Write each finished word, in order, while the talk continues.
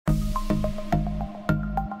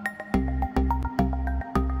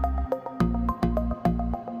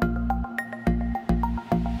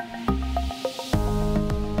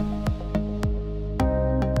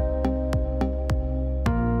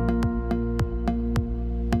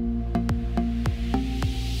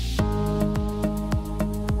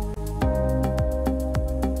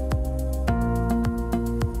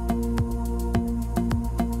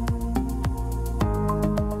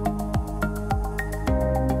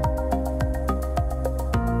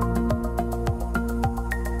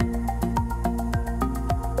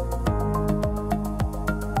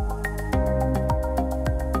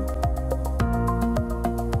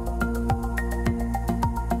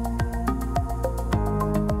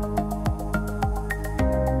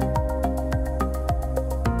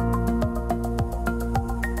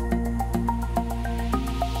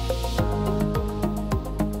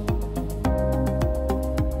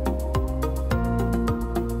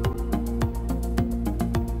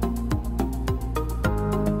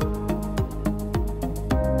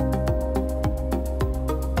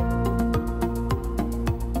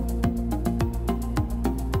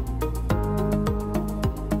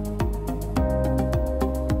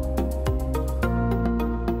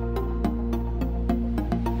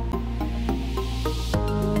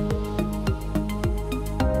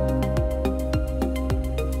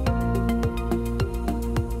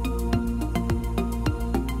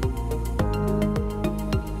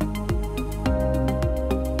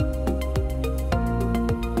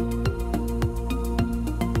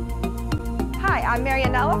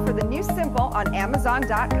Marianella for the new Simple on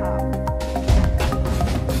Amazon.com.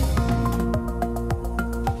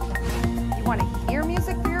 You want to hear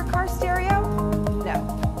music through your car stereo?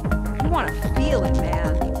 No. You want to feel it,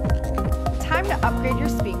 man. Time to upgrade your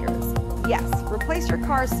speakers. Yes, replace your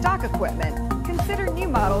car's stock equipment. Consider new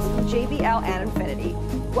models from JBL and Infinity.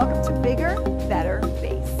 Welcome to bigger, better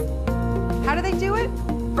bass. How do they do it?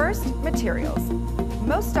 First, materials.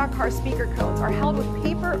 Most stock car speaker cones are held with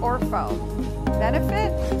paper or foam.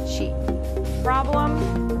 Benefit? Cheap.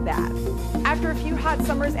 Problem? Bad. After a few hot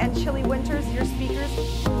summers and chilly winters, your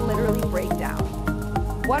speakers literally break down.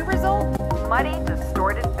 One result? Muddy,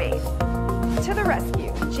 distorted bass. To the rescue,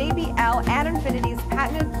 JBL and Infinity's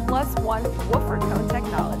patented +1 woofer cone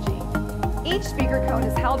technology. Each speaker cone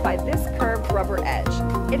is held by this curved rubber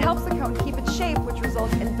edge. It helps the cone keep its shape, which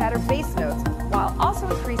results in better bass notes while also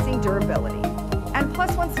increasing durability. And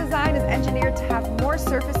 +1's design is engineered to have more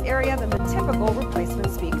surface area than the typical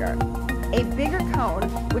replacement speaker. A bigger cone,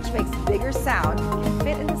 which makes bigger sound, can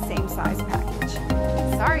fit in the same size package.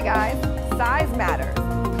 Sorry guys, size matters.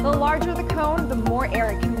 The larger the cone, the more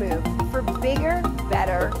air it can move for bigger,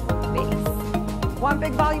 better bass. Want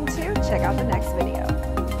big volume too? Check out the next video.